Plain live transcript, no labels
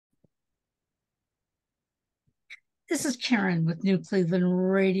This is Karen with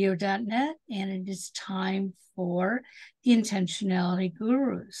NewClevelandRadio.net, and it is time for the Intentionality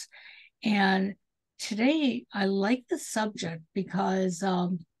Gurus. And today I like the subject because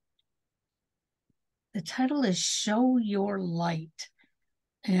the title is Show Your Light.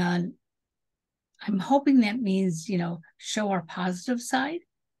 And I'm hoping that means, show our positive side.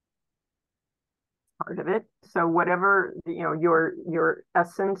 Part of it. So whatever, your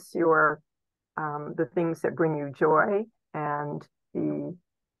essence, your the things that bring you joy, and the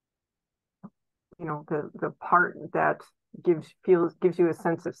part that gives you a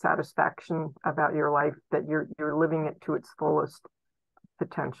sense of satisfaction about your life, that you're living it to its fullest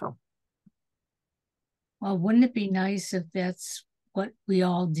potential. Well, wouldn't it be nice if that's what we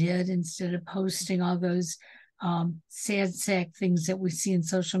all did instead of posting all those sad sack things that we see in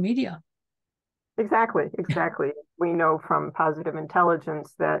social media? Exactly. We know from positive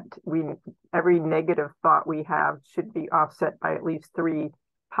intelligence that every negative thought we have should be offset by at least 3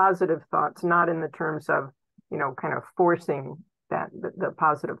 positive thoughts, not in the terms of, kind of forcing the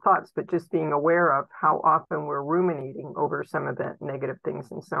positive thoughts, but just being aware of how often we're ruminating over some of the negative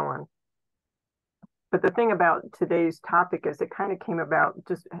things and so on. But the thing about today's topic is it kind of came about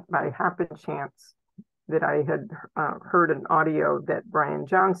just by happen chance, that I had heard an audio that Brian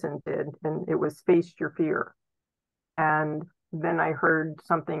Johnson did, and it was Face Your Fear. And then I heard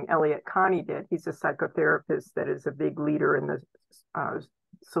something Elliot Connie did. He's a psychotherapist that is a big leader in the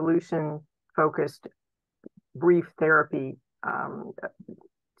solution-focused brief therapy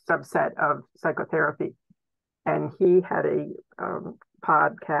subset of psychotherapy. And he had a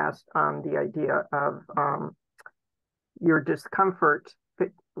podcast on the idea of your discomfort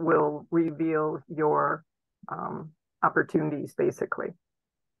will reveal your opportunities, basically.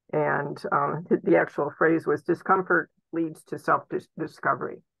 And the actual phrase was, discomfort leads to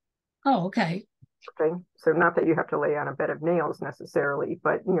self-discovery. Oh, okay. Okay. So not that you have to lay on a bed of nails necessarily,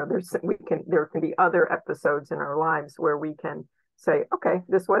 but there can be other episodes in our lives where we can say, okay,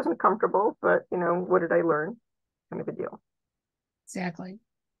 this wasn't comfortable, but what did I learn? Kind of a deal. Exactly.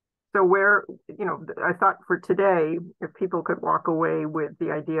 So I thought for today, if people could walk away with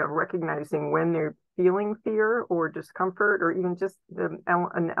the idea of recognizing when they're feeling fear or discomfort, or even just an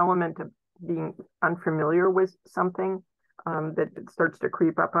element of being unfamiliar with something that starts to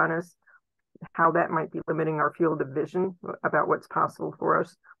creep up on us, how that might be limiting our field of vision about what's possible for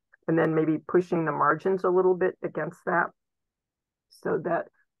us, and then maybe pushing the margins a little bit against that, so that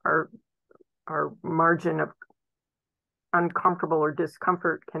our margin of uncomfortable or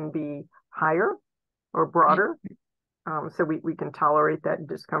discomfort can be higher or broader. So we can tolerate that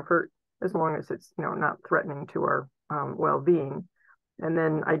discomfort as long as it's not threatening to our well-being, and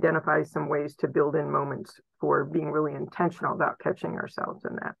then identify some ways to build in moments for being really intentional about catching ourselves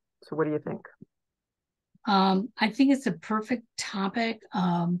in that. So what do you think? I think it's a perfect topic,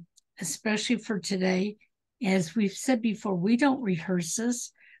 especially for today. As we've said before, we don't rehearse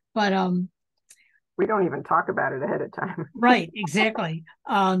this, but we don't even talk about it ahead of time. Right, exactly.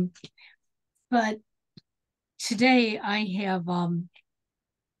 But today I have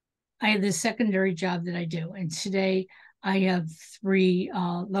this secondary job that I do, and today I have 3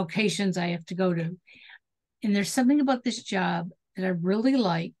 locations I have to go to. And there's something about this job that I really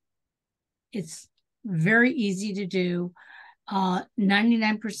like. It's very easy to do.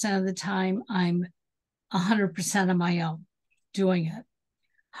 99% of the time, I'm 100% on my own doing it.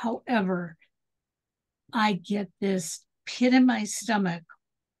 However, I get this pit in my stomach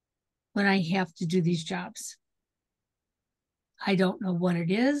when I have to do these jobs. I don't know what it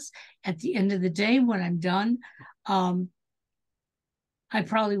is. At the end of the day, when I'm done, I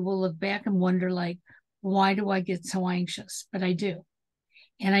probably will look back and wonder, like, why do I get so anxious? But I do.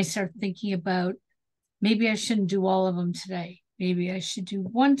 And I start thinking about, maybe I shouldn't do all of them today. Maybe I should do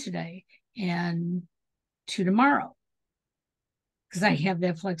 1 today and 2 tomorrow, because I have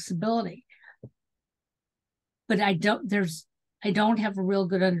that flexibility. But I don't have a real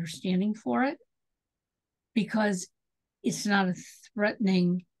good understanding for it, because it's not a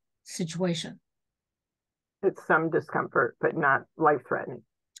threatening situation. It's some discomfort, but not life-threatening.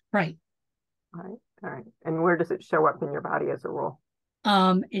 Right. All right. And where does it show up in your body as a rule?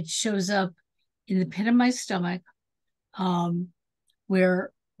 It shows up in the pit of my stomach,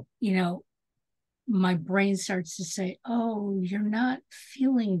 where, my brain starts to say, oh, you're not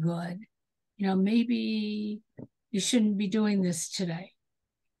feeling good. Maybe you shouldn't be doing this today.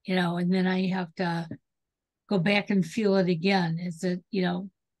 And then I have to go back and feel it again. Is it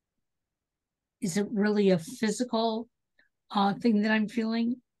really a physical thing that I'm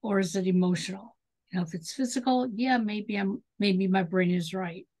feeling, or is it emotional? If it's physical, maybe my brain is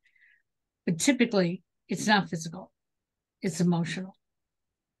right. But typically it's not physical. it's emotional.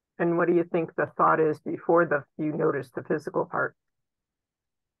 And what do you think the thought is before you notice the physical part?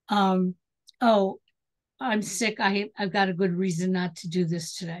 Oh, I'm sick. I've got a good reason not to do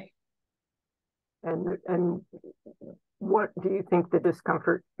this today. And what do you think the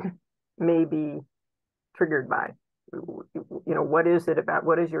discomfort may be triggered by? What is it about?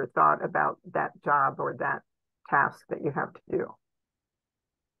 What is your thought about that job or that task that you have to do?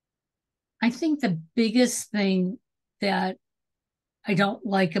 I think the biggest thing that I don't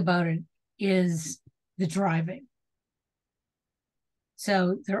like about it is the driving.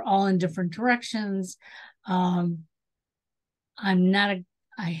 So they're all in different directions. Um, I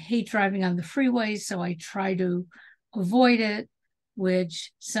hate driving on the freeway, so I try to avoid it,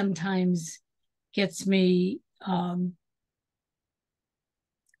 which sometimes gets me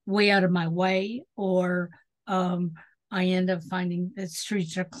way out of my way, or I end up finding that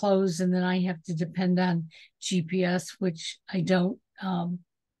streets are closed and then I have to depend on GPS, which I don't have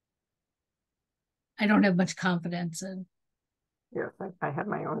much confidence in. Yes, I have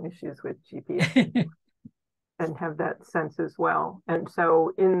my own issues with GPS and have that sense as well. And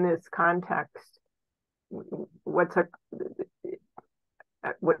so, in this context, what's a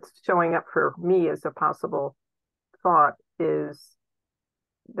what's showing up for me as a possible thought is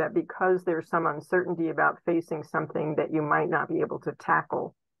that because there's some uncertainty about facing something that you might not be able to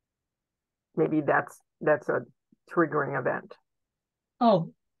tackle, maybe that's a triggering event.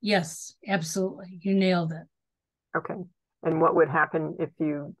 Oh, yes, absolutely. You nailed it. Okay. And what would happen if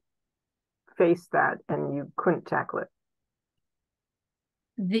you faced that and you couldn't tackle it?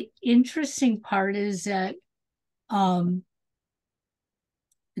 The interesting part is that um,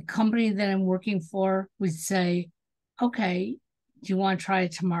 the company that I'm working for would say, okay, do you want to try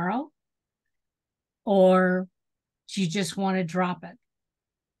it tomorrow? Or do you just want to drop it?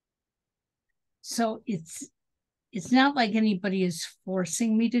 So it's not like anybody is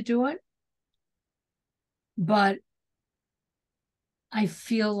forcing me to do it, but I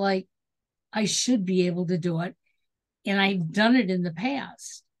feel like I should be able to do it. And I've done it in the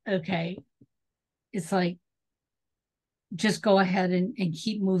past. Okay. It's like, just go ahead and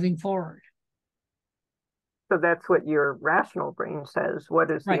keep moving forward. So that's what your rational brain says. What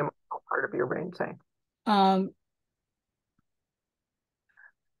does the Right. emotional part of your brain say? Um,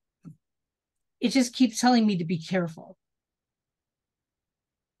 it just keeps telling me to be careful.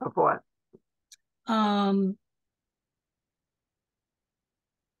 Of what? Um,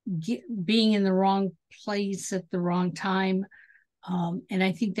 being in the wrong place at the wrong time. And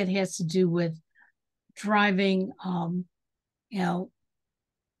I think that has to do with driving. You know,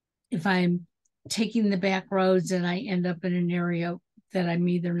 if I'm taking the back roads and I end up in an area that I'm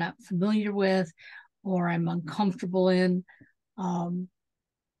either not familiar with or I'm uncomfortable in. And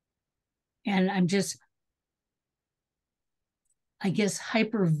I'm just, I guess,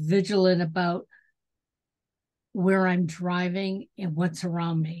 hyper vigilant about where I'm driving and what's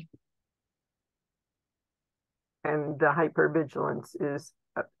around me. And the hypervigilance is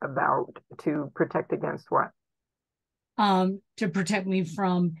about to protect against what? To protect me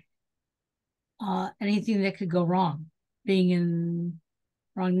from anything that could go wrong, being in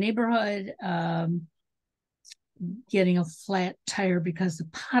wrong neighborhood, getting a flat tire because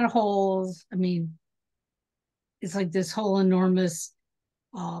of potholes. I mean, it's like this whole enormous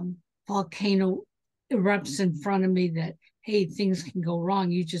volcano erupts in front of me that, hey, things can go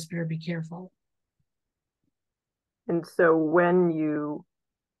wrong. You just better be careful. And so when you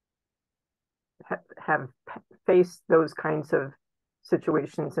have faced those kinds of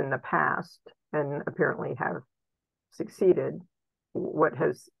situations in the past and apparently have succeeded, what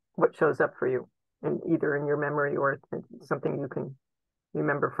shows up for you, and either in your memory or something you can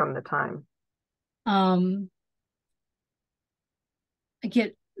remember from the time? Um, I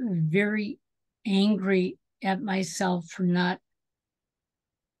get very angry at myself for not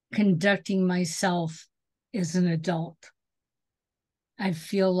conducting myself as an adult. I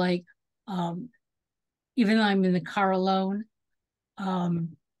feel like um, even though I'm in the car alone,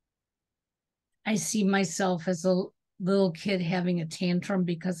 um, I see myself as a little kid having a tantrum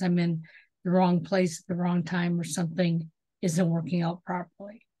because I'm in the wrong place at the wrong time or something isn't working out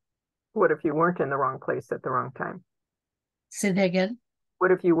properly. What if you weren't in the wrong place at the wrong time? Say that again.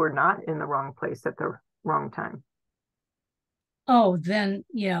 What if you were not in the wrong place at the wrong time? Oh, then,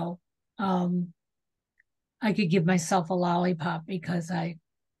 I could give myself a lollipop because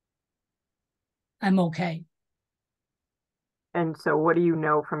I'm okay. And so what do you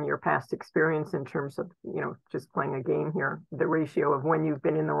know from your past experience in terms of, just playing a game here, the ratio of when you've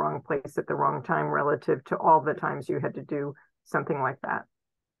been in the wrong place at the wrong time relative to all the times you had to do something like that?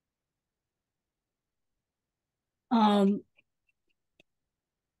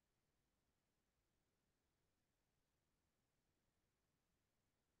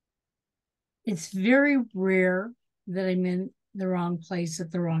 It's very rare that I'm in the wrong place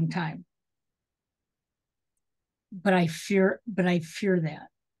at the wrong time. But I fear that.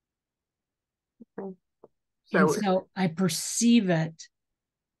 Okay. And So, so I perceive it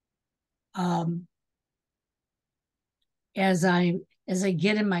um, as I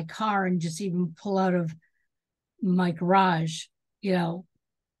get in my car and just even pull out of my garage, you know,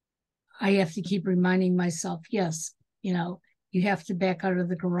 I have to keep reminding myself, yes, you know, you have to back out of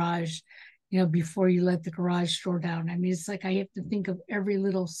the garage, you know, before you let the garage door down. I mean, it's like I have to think of every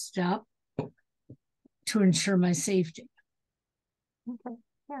little step to ensure my safety. okay,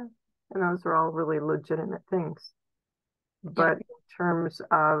 yeah. And those are all really legitimate things. Yep. But in terms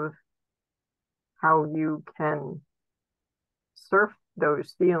of how you can surf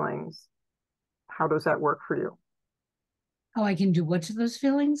those feelings, how does that work for you? How I can do what to those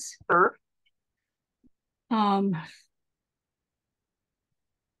feelings? Surf, Um,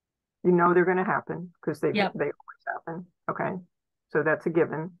 you know they're going to happen because yep. they always happen. Okay, so that's a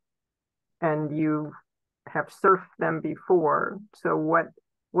given, and you have surfed them before. So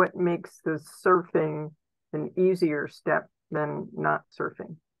what makes the surfing an easier step than not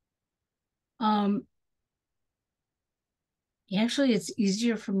surfing? Um, Actually, it's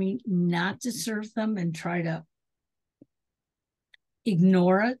easier for me not to surf them and try to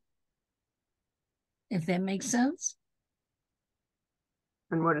ignore it, if that makes sense.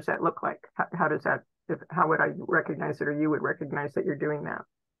 And what does that look like? How does that? How would I recognize it, or you would recognize that you're doing that?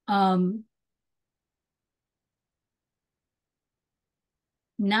 Um,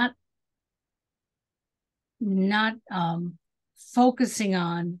 not not focusing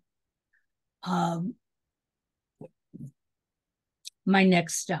on um, my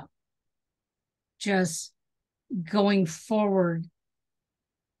next step, just going forward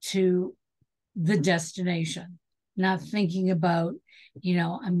to the destination, not thinking about, you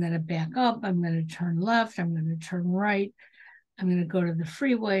know, I'm going to back up, I'm going to turn left, I'm going to turn right, I'm going to go to the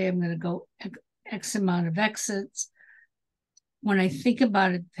freeway, I'm going to go X amount of exits. When I think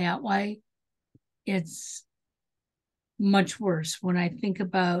about it that way, it's much worse. When I think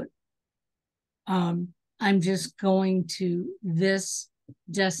about, I'm just going to this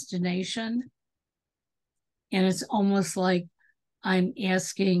destination, and it's almost like I'm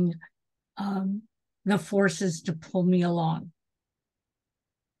asking um, the forces to pull me along.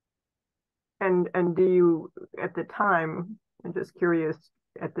 And do you at the time? I'm just curious.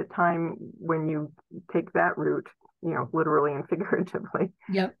 At the time when you take that route, you know, literally and figuratively,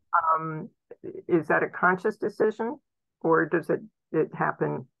 Yep. um, is that a conscious decision, or does it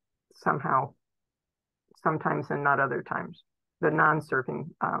happen somehow, sometimes and not other times? The non-surfing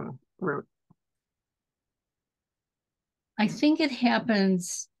route. I think it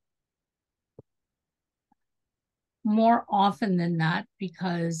happens more often than not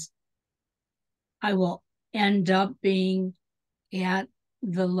because I will end up being at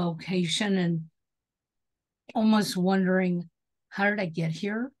the location and almost wondering, how did I get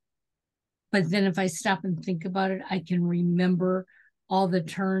here? But then if I stop and think about it, I can remember all the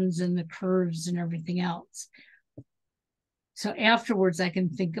turns and the curves and everything else. So afterwards, I can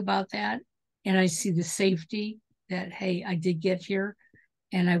think about that and I see the safety that, hey, I did get here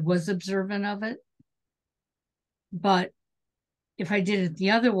and I was observant of it. But if I did it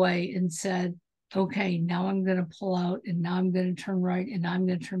the other way and said, okay, now I'm going to pull out and now I'm going to turn right and now I'm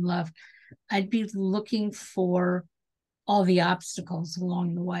going to turn left, I'd be looking for all the obstacles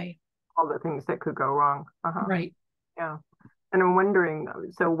along the way. All the things that could go wrong. Uh-huh. Right. Yeah. And I'm wondering,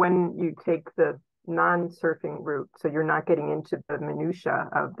 so when you take the non-surfing route, so you're not getting into the minutia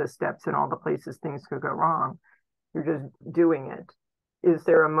of the steps and all the places things could go wrong, you're just doing it. Is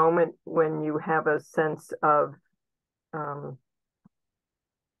there a moment when you have a sense of um,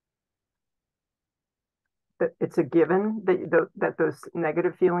 that it's a given that those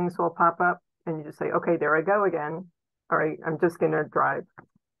negative feelings will pop up, and you just say, okay, there I go again. All right, I'm just going to drive.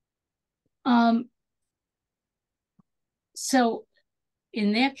 Um, so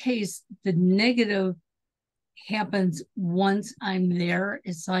in that case, the negative happens once I'm there.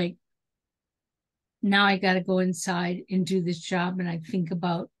 It's like, now I got to go inside and do this job. And I think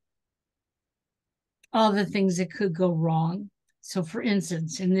about all the things that could go wrong. So, for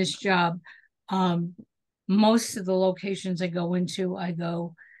instance, in this job, um, most of the locations I go into, I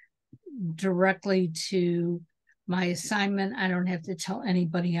go directly to my assignment. I don't have to tell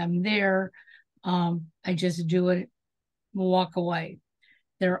anybody I'm there. I just do it, walk away.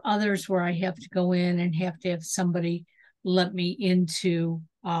 There are others where I have to go in and have to have somebody let me into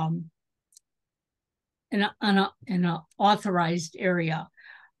an authorized area.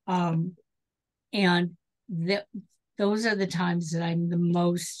 Um, and that those are the times that I'm the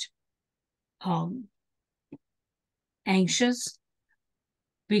most um, anxious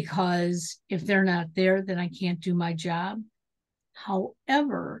because if they're not there, then I can't do my job.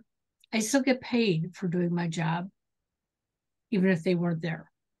 However, I still get paid for doing my job, even if they weren't there.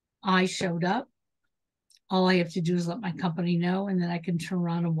 I showed up. All I have to do is let my company know, and then I can turn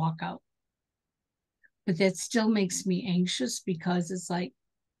around and walk out. But that still makes me anxious because it's like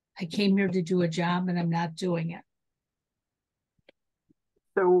I came here to do a job and I'm not doing it.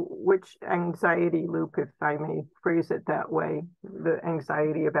 So which anxiety loop, if I may phrase it that way, the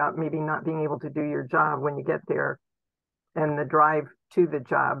anxiety about maybe not being able to do your job when you get there and the drive to the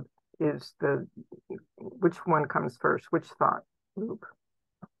job is which one comes first? Which thought loop?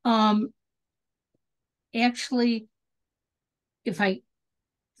 Um, Actually,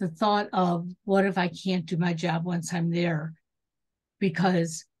 the thought of what if I can't do my job once I'm there,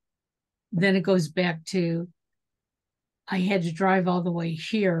 because then it goes back to I had to drive all the way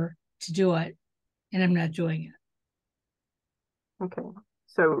here to do it, and I'm not doing it. Okay.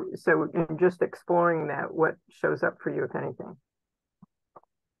 So in just exploring that, what shows up for you, if anything?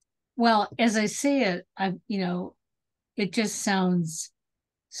 Well, as I say it, it just sounds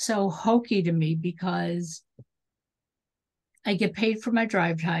so hokey to me because I get paid for my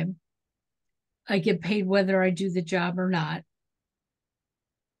drive time. I get paid whether I do the job or not.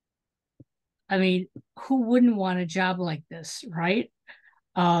 I mean, who wouldn't want a job like this, right?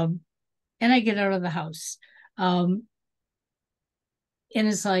 Um, and I get out of the house. Um, and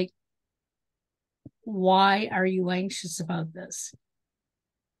it's like, why are you anxious about this?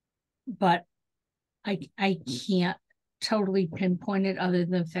 But I can't totally pinpoint it other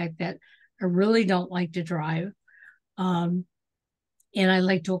than the fact that I really don't like to drive. Um, and I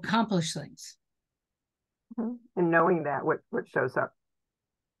like to accomplish things. Mm-hmm. And knowing that, what shows up?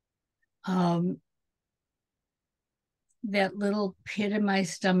 Um, that little pit in my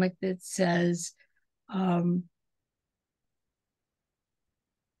stomach that says, um,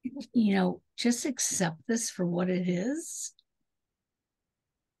 just accept this for what it is.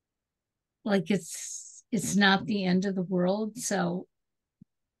 Like it's not the end of the world. So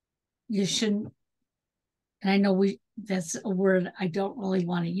you shouldn't, and I know that's a word I don't really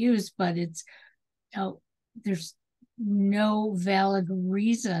want to use, but there's no valid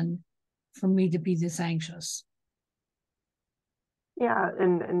reason for me to be this anxious. Yeah,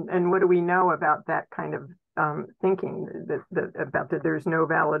 and what do we know about that kind of thinking about that there's no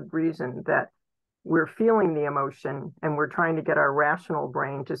valid reason that we're feeling the emotion and we're trying to get our rational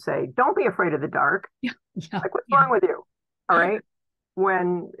brain to say, don't be afraid of the dark. Yeah, yeah, Like, what's yeah. wrong with you? All right.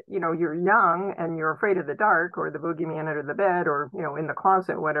 When, you're young and you're afraid of the dark or the boogeyman under the bed or, in the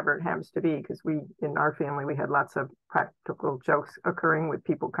closet, whatever it happens to be, because in our family, we had lots of practical jokes occurring with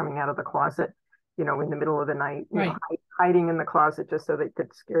people coming out of the closet, in the middle of the night, Right. hiding in the closet just so they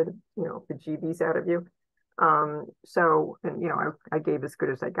could scare the GBs out of you. I gave as good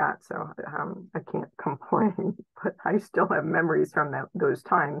as I got, so I can't complain, but I still have memories from those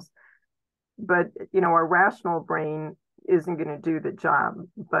times. But, our rational brain isn't going to do the job,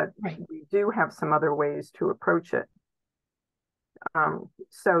 but Right. we do have some other ways to approach it.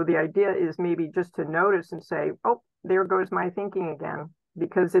 So the idea is maybe just to notice and say, oh, there goes my thinking again,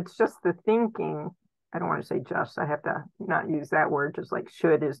 because it's just the thinking. I don't want to say just, I have to not use that word, just like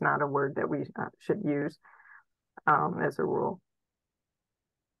should is not a word that we should use as a rule.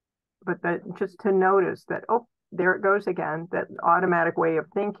 But that just to notice that, oh, there it goes again, that automatic way of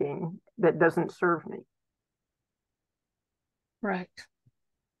thinking that doesn't serve me. Correct.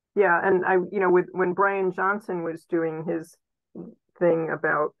 Yeah, and when Brian Johnson was doing his thing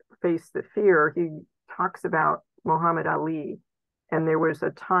about face the fear, he talks about Muhammad Ali, and there was a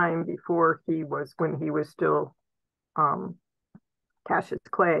time when he was still um, Cassius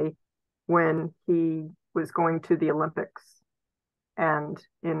Clay, when he was going to the Olympics, and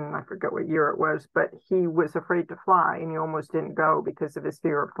I forget what year it was, but he was afraid to fly, and he almost didn't go because of his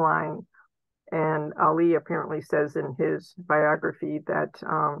fear of flying. And Ali apparently says in his biography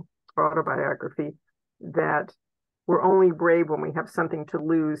autobiography, that we're only brave when we have something to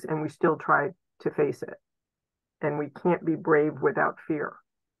lose and we still try to face it. And we can't be brave without fear.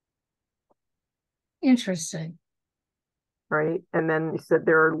 Interesting. Right. And then he said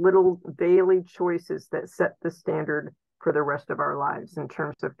there are little daily choices that set the standard for the rest of our lives in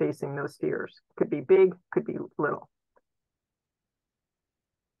terms of facing those fears. Could be big, could be little.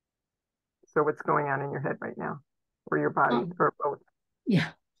 So what's going on in your head right now, or your body, or both? Yeah.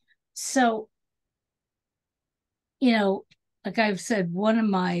 So, like I've said, one of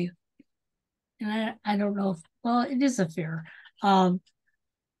my, and I don't know if, well, it is a fear,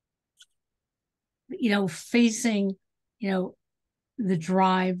 facing, the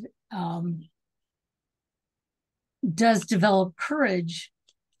drive, does develop courage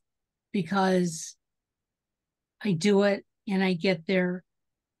because I do it and I get there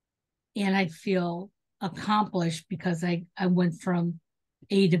and I feel accomplished because I went from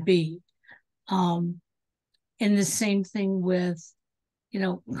A to B. Um, and the same thing with,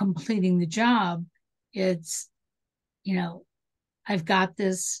 completing the job. It's, you know, I've got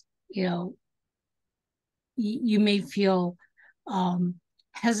this, you may feel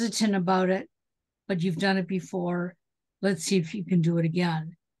hesitant about it, but you've done it before. Let's see if you can do it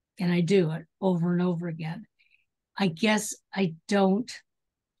again. And I do it over and over again. I guess I don't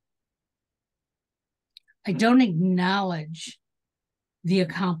acknowledge the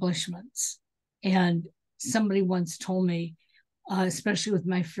accomplishments. And somebody once told me, especially with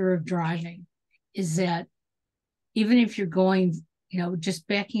my fear of driving, is that even if you're going, just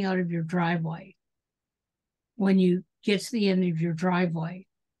backing out of your driveway, when you get to the end of your driveway,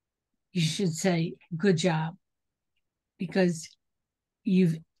 you should say, good job, because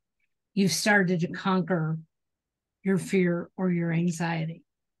you've started to conquer your fear or your anxiety.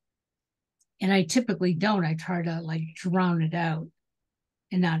 And I typically don't. I try to drown it out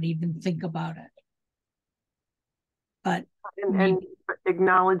and not even think about it. But and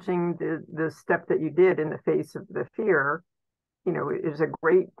acknowledging the step that you did in the face of the fear, is a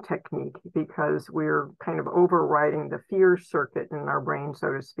great technique because we're kind of overriding the fear circuit in our brain,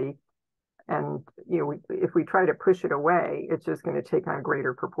 so to speak. And if we try to push it away, it's just going to take on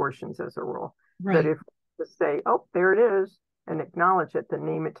greater proportions as a rule. right. But if we just say, "Oh, there it is," and acknowledge it, then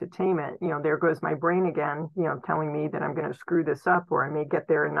name it to tame it. There goes my brain again, telling me that I'm going to screw this up, or I may get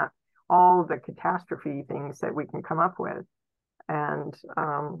there and not all the catastrophe things that we can come up with. And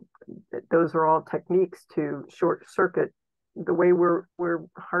those are all techniques to short circuit the way we're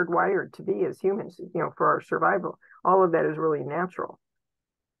hardwired to be as humans, for our survival. All of that is really natural.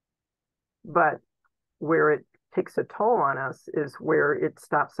 But where it takes a toll on us is where it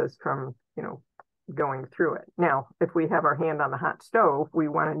stops us from, going through it. Now, if we have our hand on the hot stove, we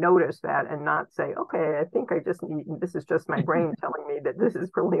want to notice that and not say, okay, I think I just need, this is just my brain telling me that this is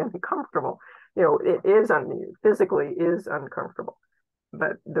really uncomfortable. It is physically is uncomfortable.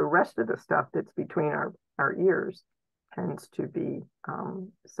 But the rest of the stuff that's between our ears tends to be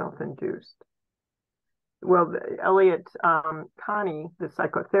self-induced. Well, Elliot Connie, the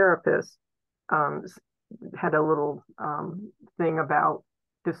psychotherapist, had a little thing about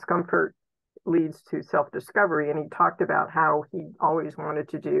discomfort leads to self-discovery, and he talked about how he always wanted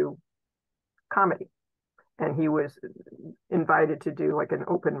to do comedy, and he was invited to do like an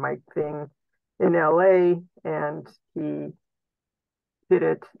open mic thing in LA, and he did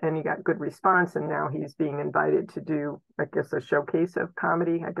it and he got good response, and now he's being invited to do, I guess, a showcase of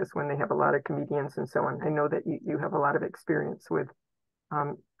comedy, I guess, when they have a lot of comedians and so on. I know that you have a lot of experience with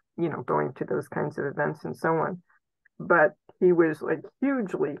going to those kinds of events and so on. But he was like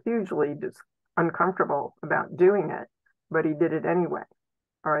hugely just uncomfortable about doing it, but he did it anyway.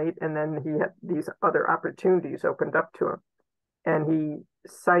 All right. And then he had these other opportunities opened up to him. And he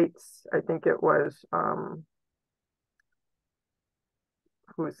cites, I think it was,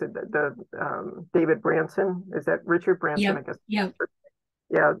 who is it? David Branson. Is that Richard Branson? Yep. I guess. Yep.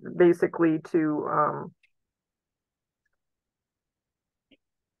 Yeah. Basically to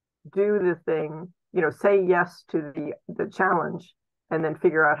do the thing, say yes to the challenge and then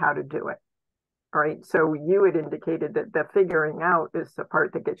figure out how to do it. All right. So you had indicated that the figuring out is the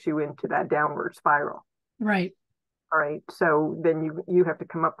part that gets you into that downward spiral. Right. All right. So then you have to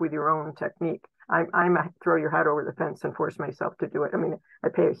come up with your own technique. I'm a throw your hat over the fence and force myself to do it. I mean, I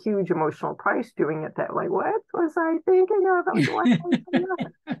pay a huge emotional price doing it that, like, what was I thinking of? I was like,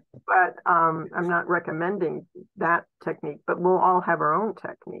 but I'm not recommending that technique, but we'll all have our own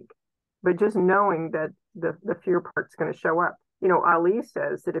technique. But just knowing that the fear part's going to show up. Ali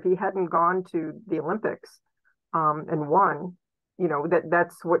says that if he hadn't gone to the Olympics and won,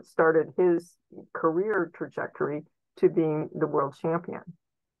 that's what started his career trajectory to being the world champion.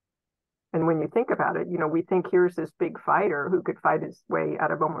 And when you think about it, we think here's this big fighter who could fight his way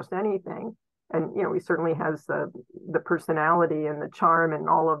out of almost anything. And, he certainly has the personality and the charm and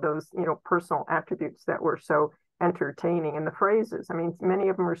all of those, personal attributes that were so entertaining. And the phrases, I mean, many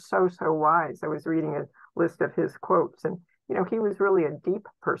of them are so wise. I was reading a list of his quotes, and, he was really a deep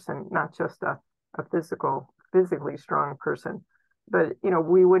person, not just a physically strong person. But,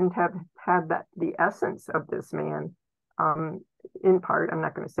 we wouldn't have had the essence of this man, in part. I'm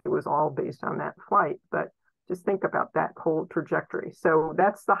not going to say it was all based on that flight, but just think about that whole trajectory. So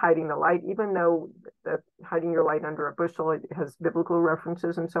that's the hiding the light, even though the hiding your light under a bushel, it has biblical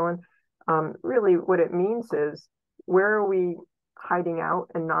references and so on. Really what it means is, where are we hiding out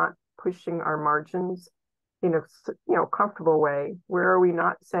and not pushing our margins in a comfortable way? Where are we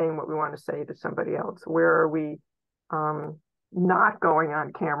not saying what we want to say to somebody else? Where are we not going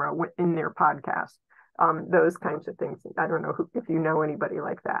on camera in their podcast? Those kinds of things. I don't know if you know anybody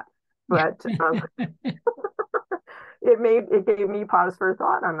like that, but it gave me pause for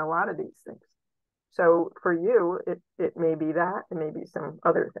thought on a lot of these things. So for you, it may be that, it may be some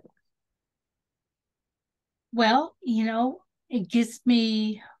other things. Well, it gives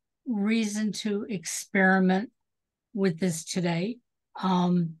me reason to experiment with this today.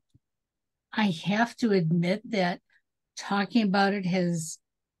 I have to admit that talking about it has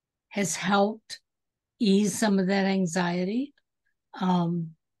helped ease some of that anxiety. Because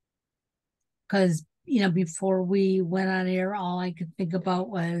before we went on air, all I could think about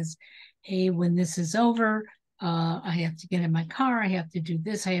was, hey, when this is over, I have to get in my car, I have to do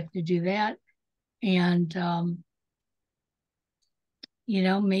this, I have to do that. And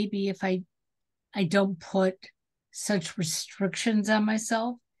maybe if I don't put such restrictions on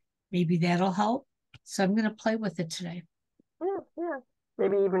myself, maybe that'll help. So I'm going to play with it today. Yeah.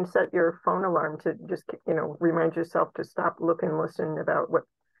 Maybe even set your phone alarm to just, remind yourself to stop, look, and listen about what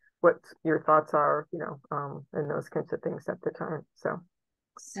your thoughts are, and those kinds of things at the time. So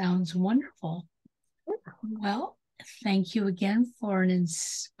sounds wonderful. Yeah. Well, thank you again for an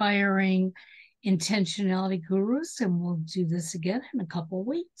inspiring intentionality gurus, and we'll do this again in a couple of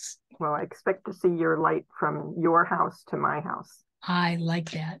weeks. Well, I expect to see your light from your house to my house. I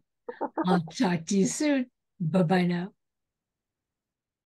like that. I'll talk to you soon. Bye-bye now.